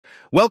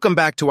Welcome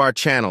back to our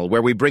channel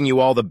where we bring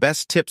you all the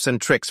best tips and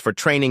tricks for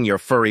training your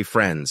furry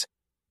friends.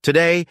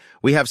 Today,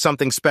 we have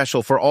something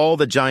special for all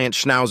the giant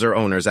Schnauzer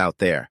owners out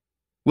there.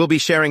 We'll be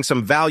sharing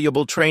some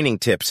valuable training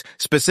tips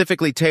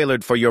specifically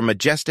tailored for your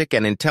majestic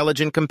and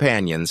intelligent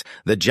companions,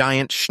 the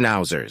giant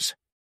Schnauzers.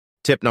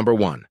 Tip number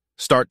 1.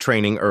 Start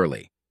training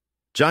early.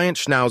 Giant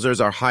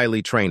Schnauzers are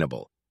highly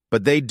trainable,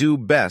 but they do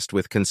best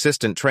with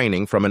consistent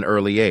training from an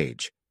early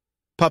age.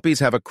 Puppies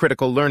have a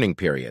critical learning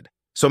period,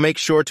 so make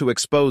sure to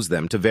expose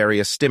them to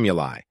various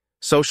stimuli,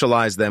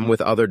 socialize them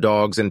with other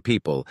dogs and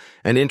people,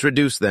 and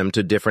introduce them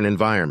to different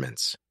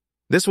environments.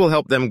 This will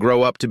help them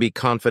grow up to be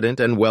confident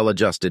and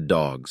well-adjusted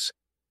dogs.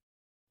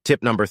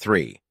 Tip number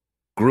 3.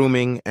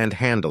 Grooming and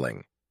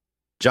handling.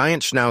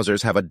 Giant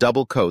Schnauzers have a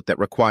double coat that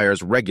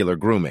requires regular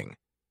grooming.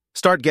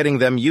 Start getting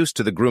them used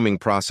to the grooming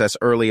process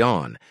early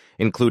on,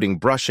 including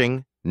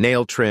brushing,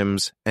 nail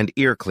trims, and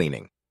ear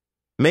cleaning.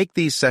 Make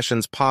these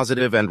sessions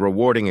positive and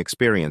rewarding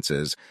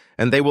experiences,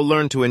 and they will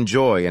learn to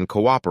enjoy and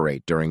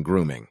cooperate during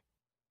grooming.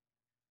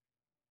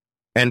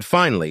 And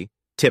finally,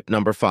 tip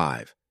number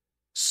 5.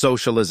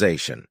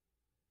 Socialization.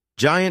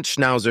 Giant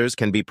Schnauzers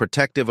can be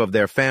protective of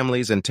their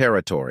families and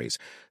territories,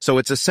 so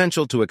it's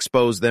essential to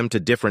expose them to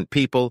different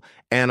people,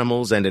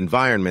 animals, and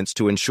environments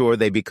to ensure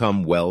they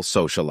become well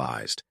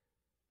socialized.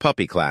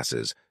 Puppy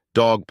classes,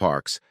 dog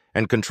parks,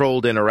 and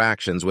controlled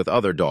interactions with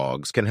other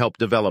dogs can help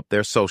develop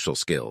their social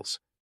skills.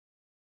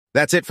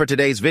 That's it for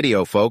today's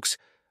video, folks.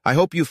 I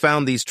hope you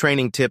found these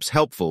training tips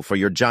helpful for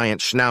your giant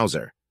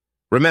Schnauzer.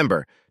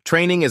 Remember,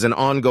 training is an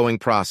ongoing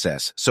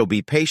process, so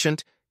be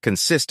patient,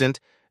 consistent,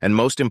 and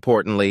most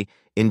importantly,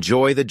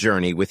 enjoy the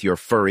journey with your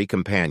furry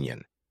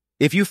companion.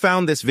 If you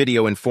found this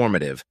video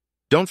informative,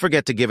 don't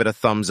forget to give it a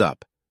thumbs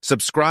up,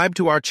 subscribe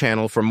to our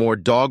channel for more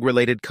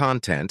dog-related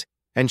content,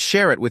 and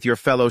share it with your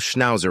fellow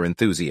Schnauzer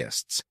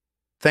enthusiasts.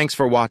 Thanks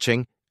for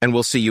watching, and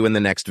we'll see you in the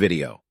next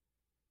video.